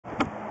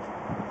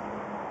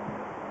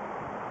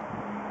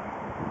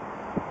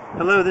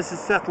Hello, this is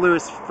Seth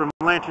Lewis from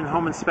Lantern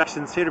Home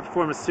Inspections, here to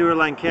perform a sewer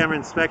line camera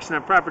inspection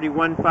on property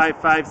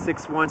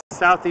 15561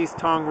 Southeast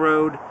Tong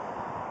Road,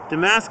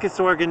 Damascus,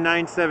 Oregon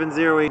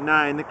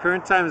 97089. The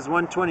current time is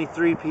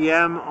 1:23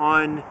 p.m.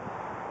 on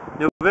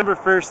November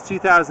 1st,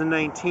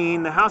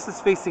 2019. The house is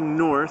facing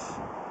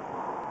north.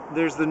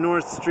 There's the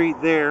north street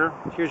there.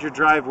 Here's your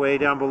driveway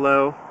down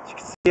below. As you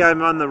can see,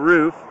 I'm on the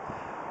roof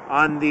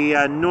on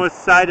the north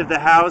side of the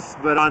house,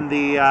 but on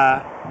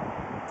the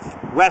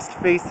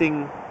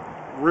west-facing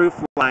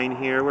roof line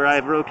here, where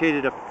I've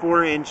located a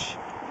 4-inch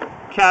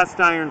cast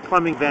iron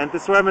plumbing vent.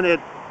 This is where I'm going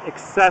to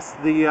access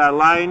the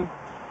line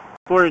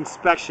for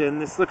inspection.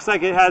 This looks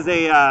like it has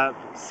a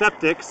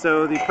septic,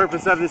 so the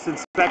purpose of this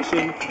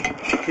inspection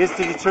is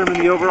to determine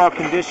the overall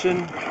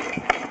condition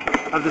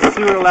of the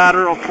sewer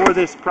lateral for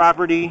this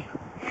property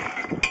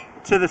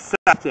to the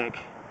septic.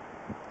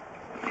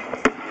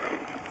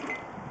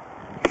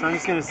 So I'm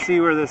just going to see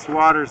where this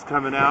water is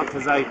coming out,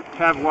 because I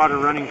have water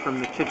running from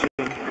the kitchen.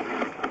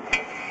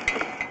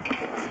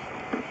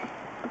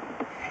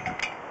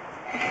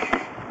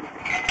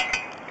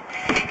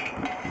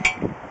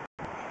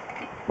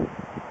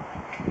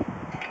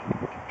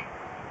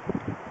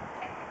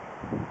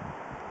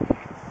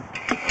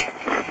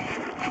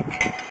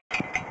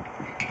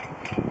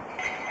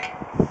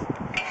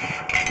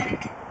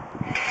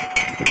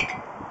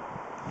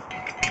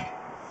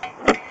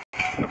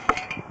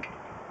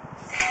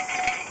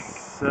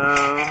 So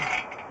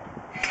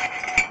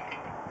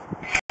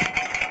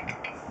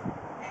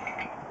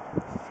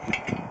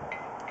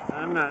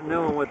I'm not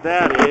knowing what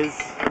that is.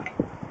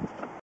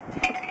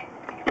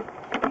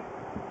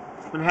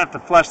 I'm going to have to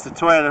flush the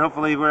toilet.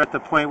 Hopefully we're at the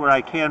point where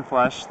I can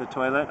flush the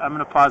toilet. I'm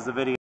going to pause the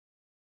video.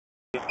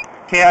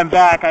 Okay, I'm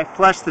back. I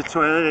flushed the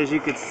toilet, as you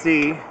can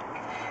see.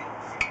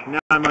 Now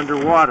I'm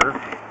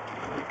underwater.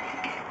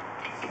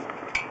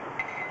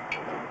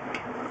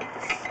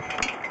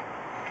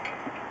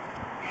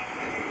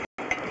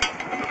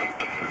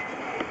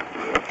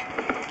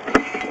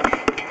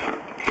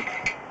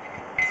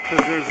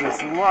 Because there's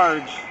this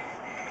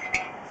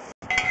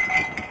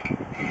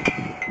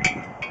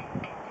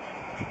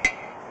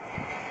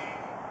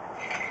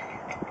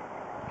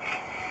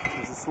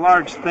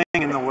large thing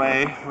in the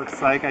way.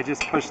 Looks like I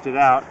just pushed it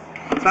out.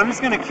 So I'm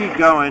just going to keep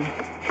going.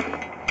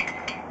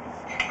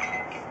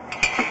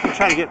 I'm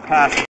trying to get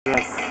past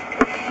this.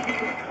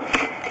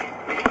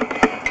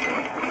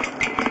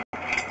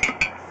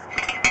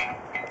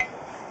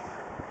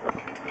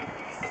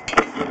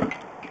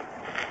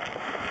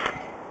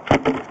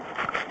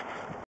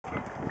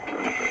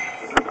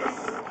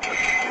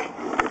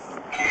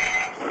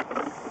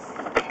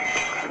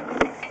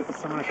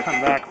 So I'm going to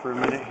come back for a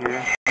minute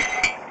here,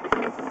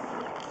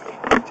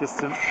 just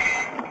to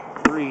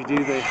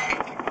redo the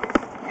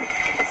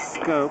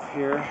scope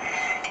here.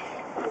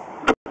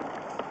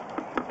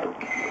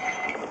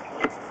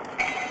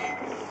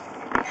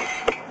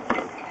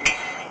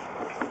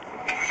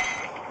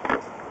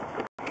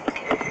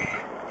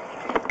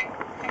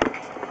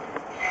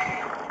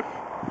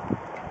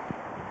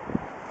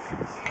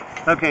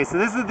 Okay, so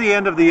this is the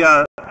end of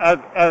the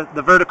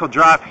vertical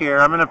drop here.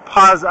 I'm going to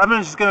pause. I'm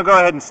just going to go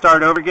ahead and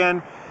start over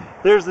again.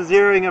 There's the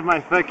zeroing of my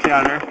foot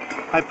counter.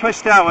 I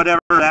pushed out whatever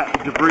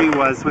that debris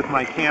was with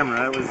my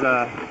camera. It was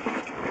a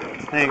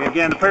thing.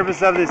 Again, the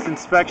purpose of this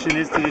inspection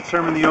is to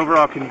determine the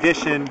overall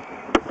condition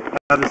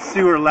of the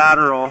sewer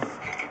lateral.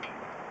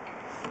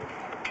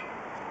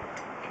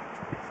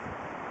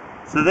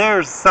 So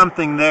there's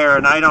something there,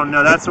 and I don't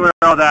know. That's where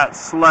all that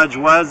sludge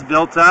was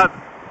built up.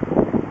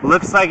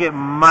 Looks like it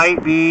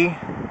might be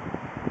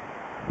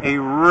a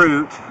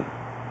root.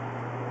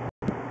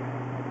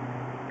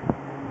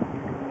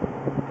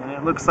 And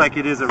it looks like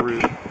it is a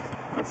root.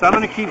 So I'm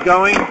going to keep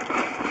going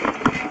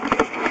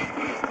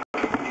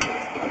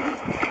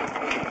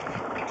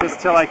just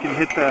till I can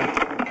hit the...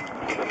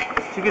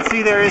 As you can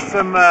see, there is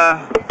some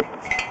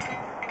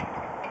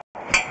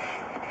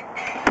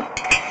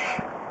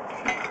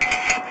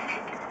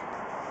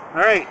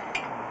Alright,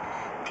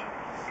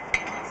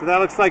 so that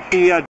looks like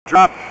the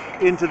drop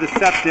into the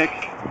septic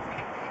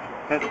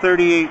at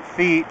 38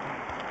 feet.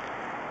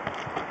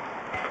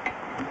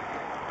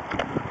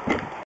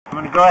 I'm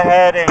going to go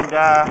ahead and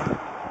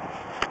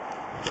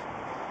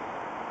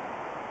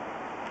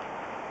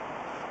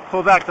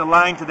pull back the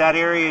line to that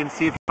area and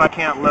see if I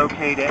can't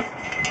locate it.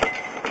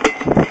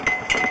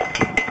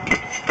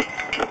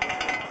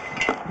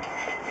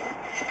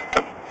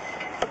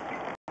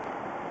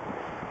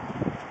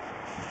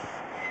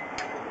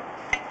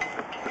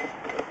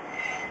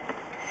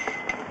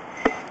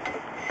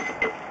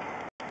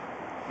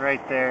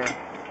 Right there. So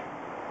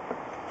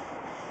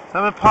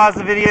I'm going to pause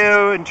the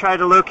video and try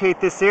to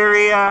locate this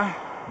area.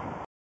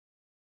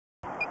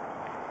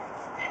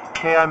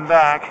 Okay, I'm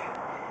back.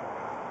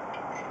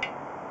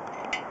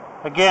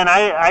 Again,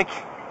 I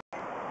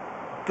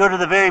go to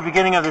the very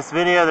beginning of this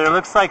video. There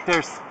looks like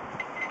there's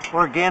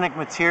organic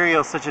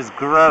material such as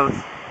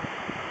growth.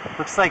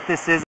 Looks like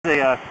this is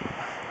a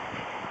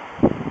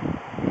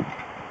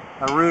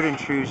root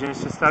intrusion.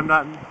 It's just I'm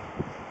not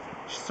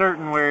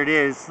certain where it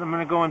is. I'm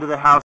going to go into the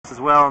house as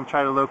well and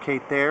try to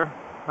locate there.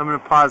 I'm going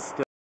to pause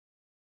still.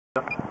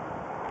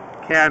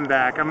 Okay, I'm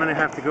back. I'm going to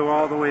have to go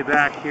all the way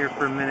back here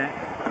for a minute.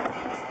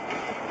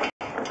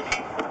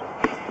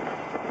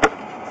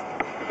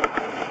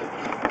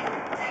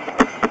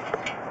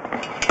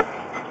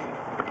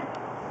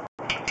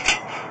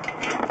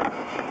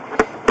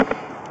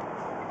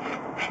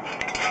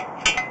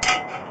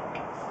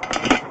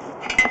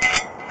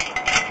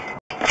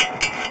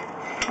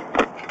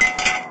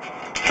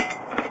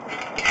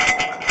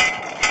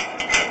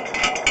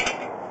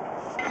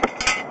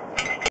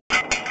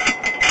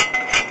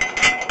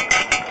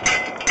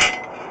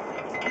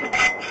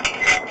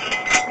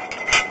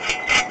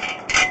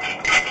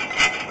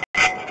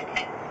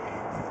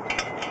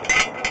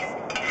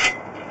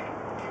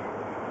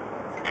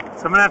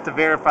 So I'm going to have to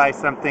verify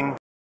something.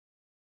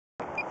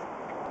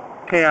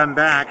 Okay, I'm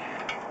back.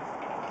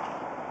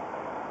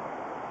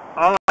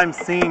 All I'm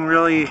seeing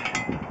really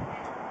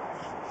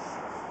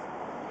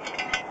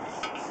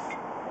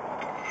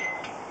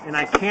and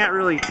I can't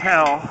really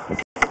tell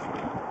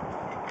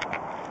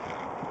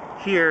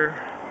here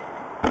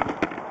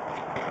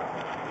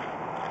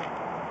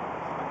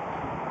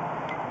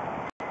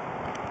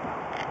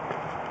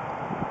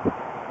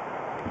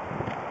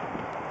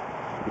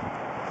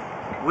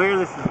where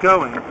this is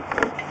going.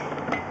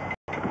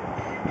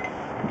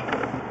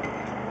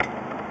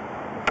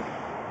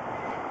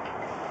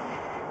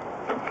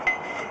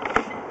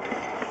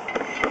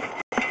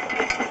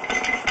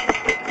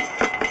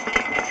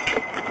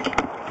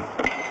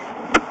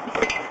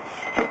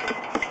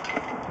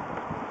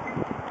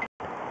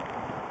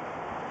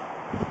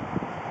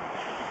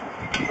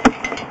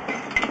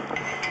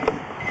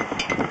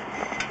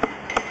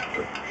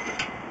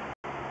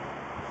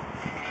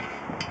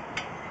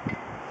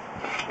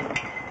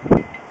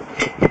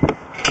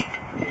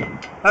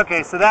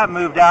 Okay, so that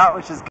moved out,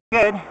 which is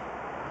good.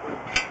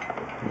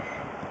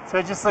 So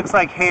it just looks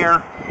like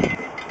hair,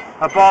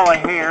 a ball of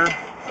hair.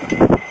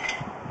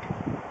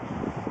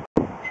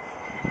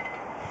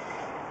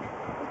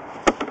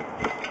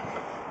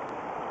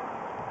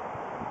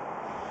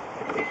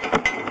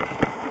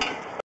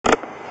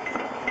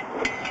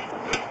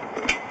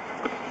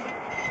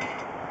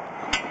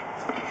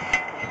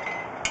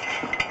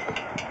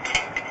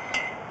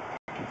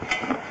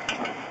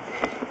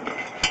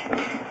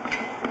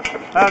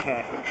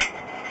 Okay.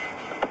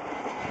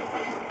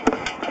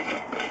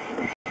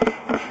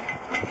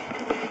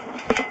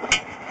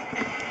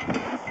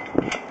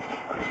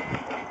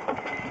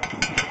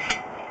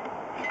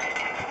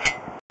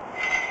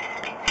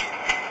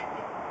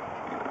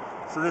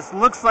 So this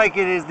looks like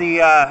it is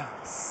the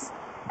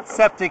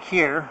septic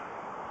here.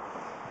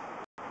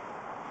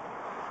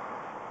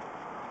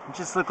 It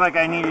just looked like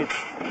I needed,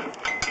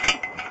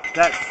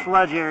 that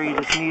sludge area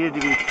just needed to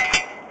be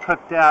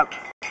hooked up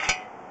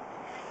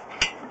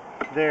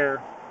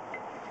there.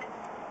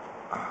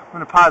 I'm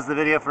going to pause the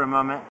video for a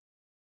moment.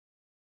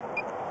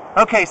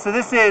 Okay, so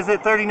this is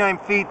at 39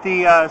 feet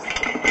the, and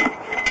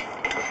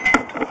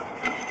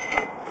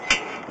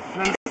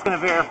I'm just going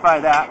to verify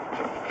that.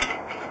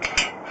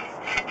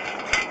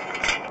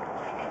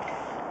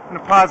 I'm going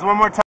to pause one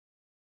more time.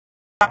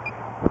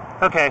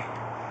 Okay,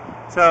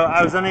 so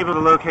I was unable to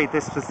locate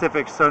this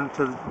specific zone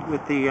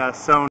with the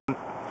zone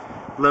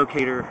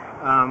locator.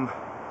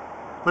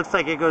 Looks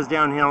like it goes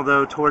downhill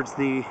though towards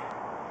the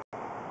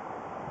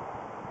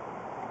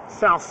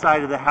south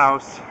side of the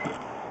house.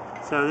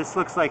 So this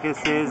looks like this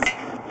is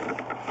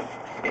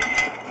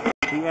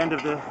the end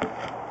of the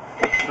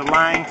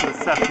line to the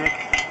septic.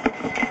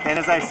 And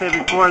as I said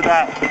before,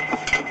 that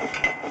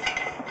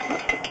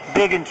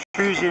big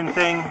intrusion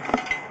thing,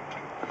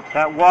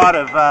 that wad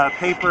of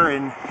paper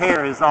and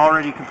hair is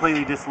already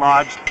completely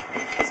dislodged.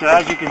 So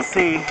as you can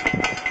see,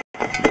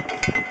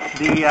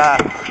 the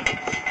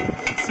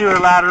sewer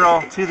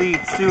lateral to the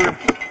sewer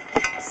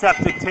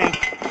septic tank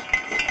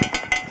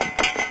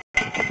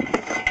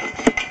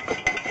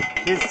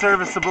is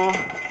serviceable.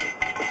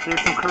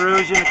 There's some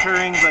corrosion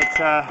occurring, but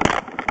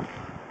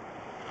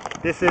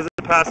this is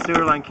a past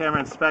sewer line camera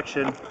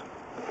inspection.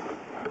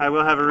 I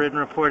will have a written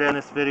report and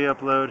this video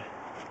upload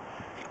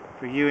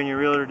for you and your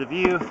realtor to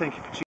view. Thank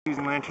you for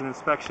choosing Lantern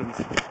Inspections.